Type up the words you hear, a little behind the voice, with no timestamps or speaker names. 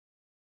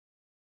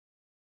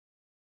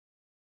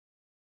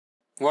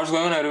What's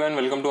going on everyone,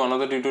 welcome to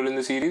another tutorial in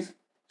the series.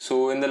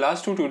 So in the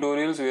last two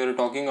tutorials we are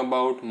talking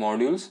about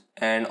modules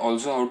and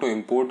also how to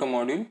import a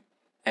module,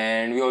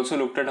 and we also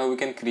looked at how we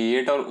can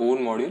create our own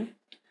module.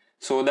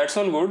 So that's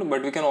all good,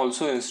 but we can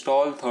also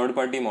install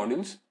third-party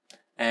modules,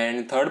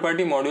 and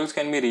third-party modules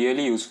can be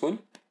really useful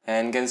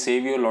and can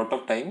save you a lot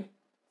of time.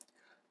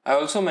 I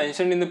also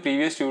mentioned in the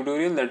previous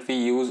tutorial that we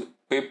use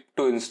pip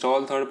to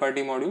install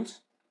third-party modules.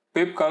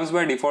 Pip comes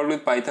by default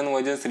with Python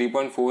versions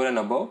 3.4 and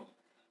above.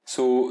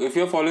 So if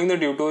you're following the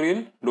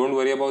tutorial, don't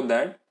worry about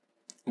that.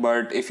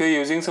 But if you're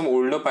using some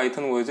older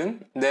Python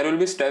version, there will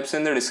be steps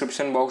in the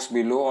description box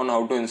below on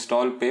how to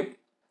install pip.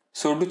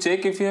 So to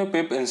check if you have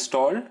pip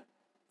installed,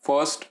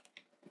 first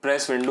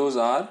press Windows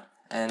R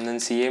and then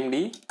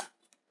CMD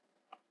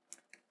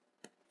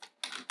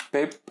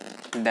pip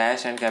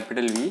dash and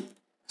capital V.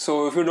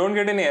 So if you don't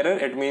get any error,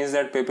 it means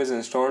that pip is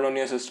installed on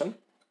your system.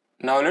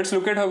 Now let's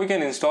look at how we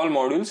can install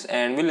modules,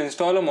 and we'll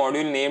install a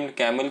module named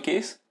camel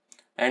case.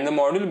 And the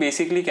module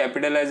basically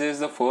capitalizes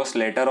the first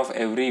letter of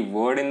every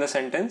word in the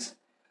sentence.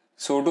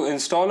 So to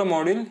install a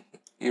module,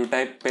 you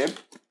type pip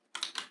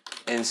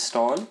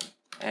install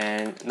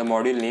and the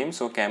module name,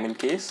 so camel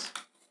case,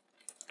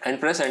 and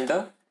press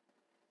enter.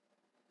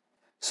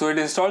 So it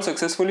installed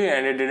successfully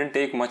and it didn't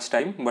take much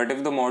time, but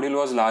if the module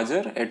was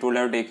larger, it would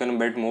have taken a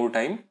bit more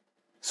time.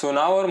 So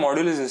now our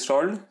module is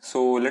installed,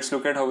 so let's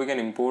look at how we can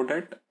import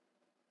it.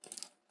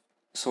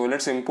 So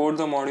let's import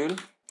the module.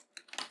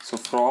 So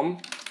from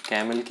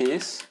camel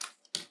case,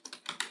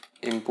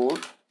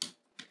 import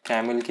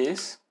camel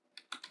case,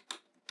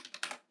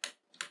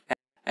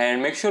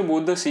 and make sure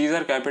both the C's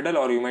are capital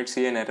or you might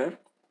see an error.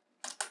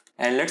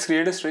 And let's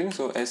create a string.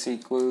 So s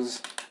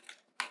equals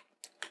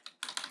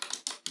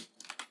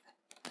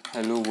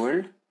hello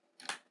world.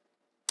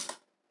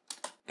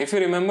 If you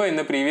remember, in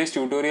the previous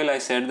tutorial I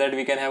said that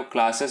we can have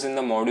classes in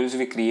the modules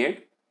we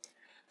create.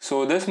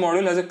 So this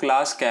module has a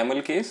class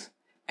camel case,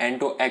 and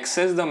to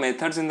access the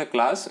methods in the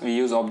class we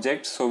use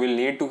objects, so we'll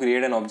need to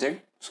create an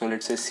object. So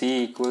let's say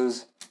C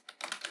equals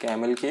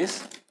camel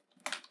case,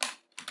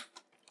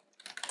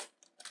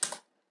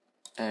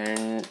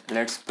 and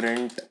let's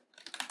print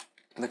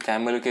the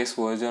camel case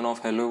version of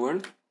hello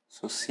world.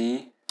 So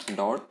C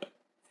dot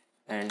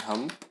and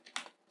hump.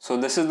 So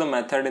this is the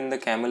method in the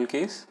camel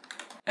case,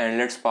 and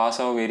let's pass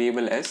our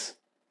variable s,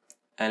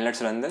 and let's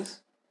run this.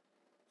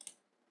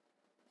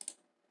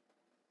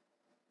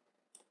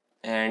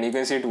 And you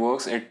can see it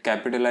works. It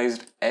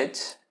capitalized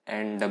H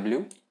and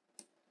W.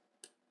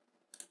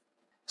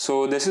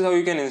 So this is how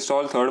you can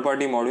install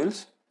third-party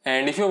modules.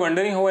 And if you're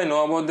wondering how I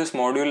know about this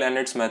module and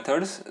its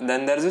methods,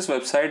 then there's this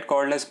website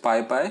called as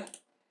PyPy,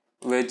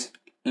 which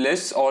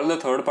lists all the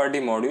third-party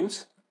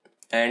modules.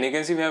 And you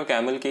can see we have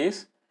camel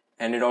case,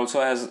 and it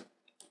also has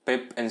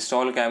pip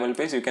install camel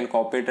case. You can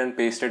copy it and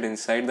paste it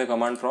inside the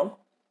command prompt.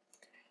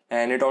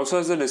 And it also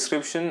has the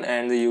description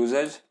and the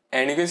usage.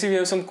 And you can see we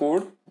have some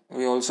code.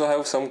 We also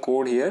have some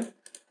code here.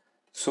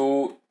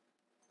 So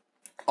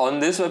on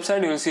this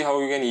website you will see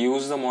how you can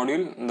use the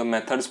module, the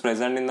methods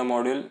present in the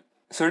module.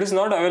 So it is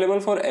not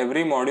available for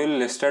every module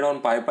listed on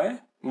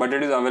PyPy, but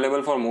it is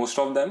available for most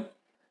of them.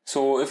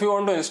 So if you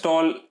want to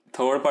install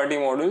third-party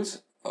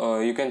modules,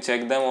 you can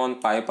check them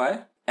on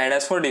PyPy. And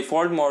as for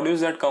default modules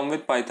that come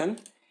with Python,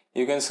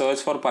 you can search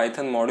for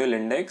Python module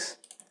index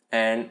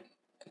and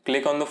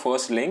click on the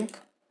first link,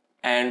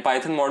 and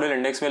Python module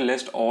index will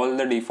list all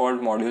the default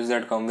modules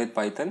that come with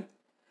Python.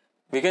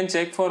 We can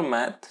check for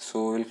math,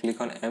 so we'll click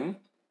on M,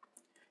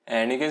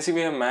 and you can see we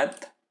have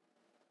math,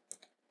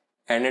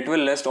 and it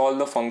will list all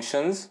the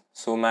functions.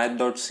 So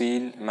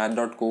math.ceil,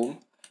 math.com,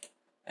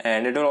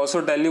 and it will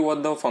also tell you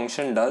what the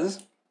function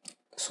does.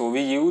 So we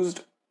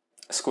used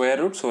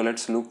square root, so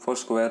let's look for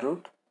square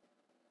root,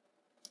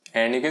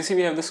 and you can see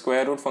we have the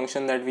square root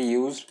function that we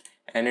used,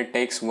 and it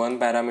takes one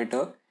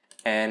parameter,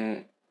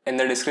 and in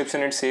the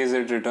description it says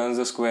it returns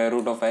the square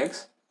root of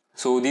x.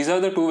 So these are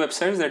the two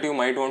websites that you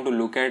might want to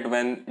look at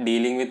when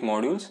dealing with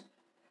modules.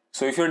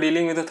 So if you're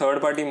dealing with a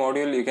third-party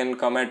module, you can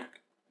come at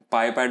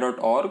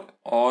pypy.org,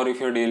 or if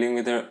you're dealing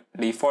with a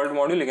default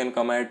module, you can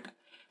come at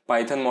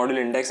Python module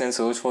index and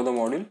search for the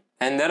module.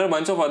 And there are a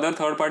bunch of other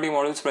third-party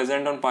modules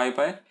present on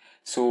PyPy,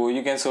 so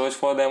you can search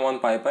for them on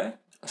PyPy.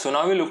 So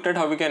now we looked at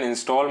how we can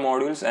install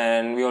modules,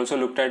 and we also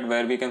looked at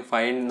where we can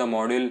find the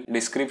module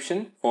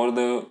description for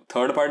the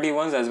third-party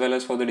ones as well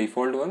as for the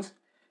default ones.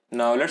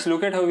 Now let's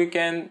look at how we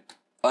can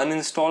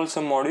uninstall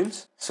some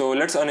modules. So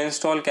let's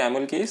uninstall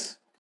camel case.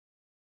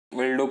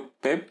 We'll do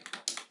pip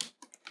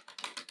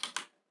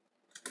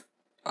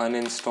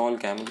uninstall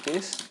camel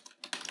case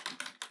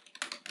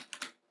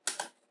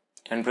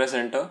and press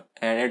enter,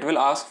 and it will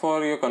ask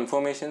for your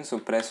confirmation, so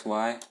press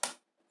Y,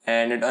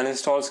 and it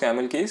uninstalls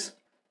camel case.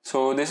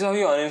 So this is how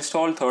you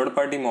uninstall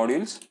third-party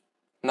modules.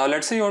 Now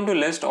let's say you want to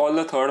list all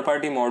the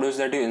third-party modules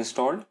that you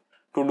installed.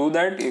 To do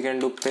that, you can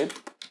do pip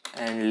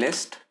and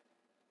list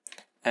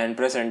and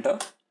press enter.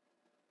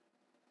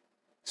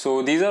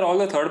 So these are all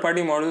the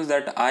third-party modules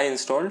that I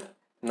installed.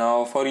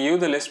 Now for you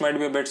the list might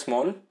be a bit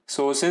small,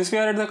 So since we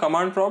are at the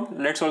command prompt,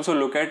 let's also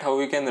look at how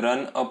we can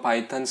run a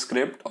Python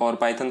script or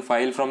Python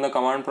file from the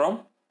command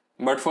prompt.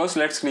 But first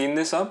let's clean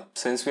this up.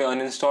 Since we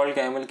uninstalled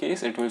camel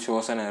case, it will show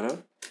us an error.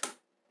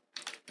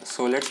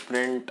 So let's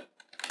print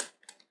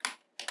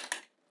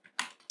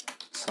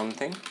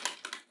something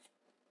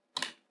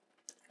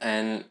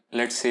and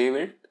let's save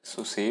it.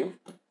 So save.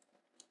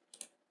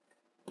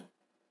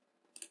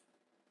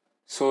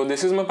 So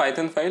this is my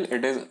Python file.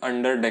 It is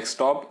under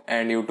desktop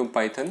and YouTube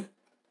Python.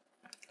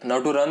 Now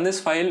to run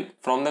this file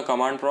from the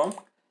command prompt,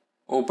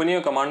 open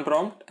your command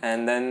prompt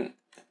and then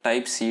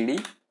type cd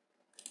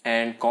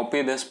and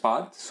copy this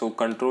path. So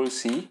Control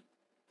C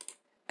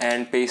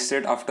and paste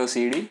it after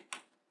cd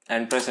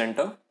and press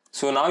enter.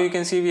 So now you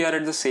can see we are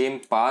at the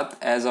same path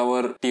as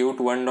our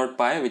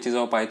tut1.py, which is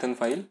our Python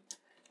file.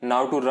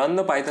 Now to run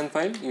the Python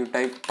file, you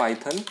type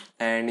Python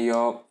and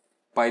your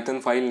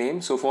Python file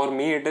name. So for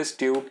me it is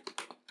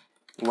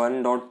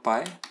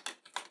tut1.py.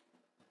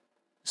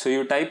 So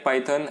you type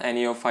Python and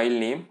your file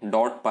name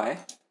 .py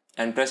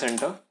and press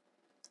enter,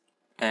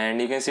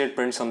 and you can see it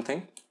prints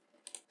something.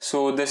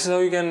 So this is how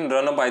you can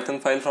run a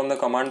Python file from the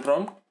command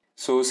prompt.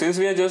 So since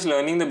we are just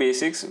learning the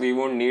basics, we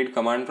won't need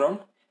command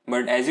prompt,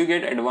 but as you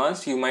get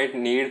advanced, you might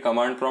need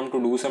command prompt to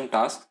do some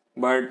tasks.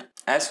 But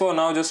as for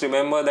now, just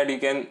remember that you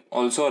can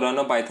also run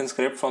a Python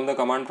script from the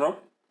command prompt.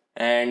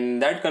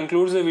 And that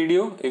concludes the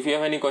video. If you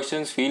have any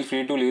questions, feel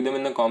free to leave them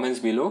in the comments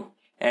below.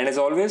 And as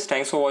always,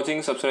 thanks for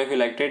watching, subscribe if you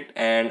liked it,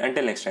 and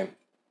until next time.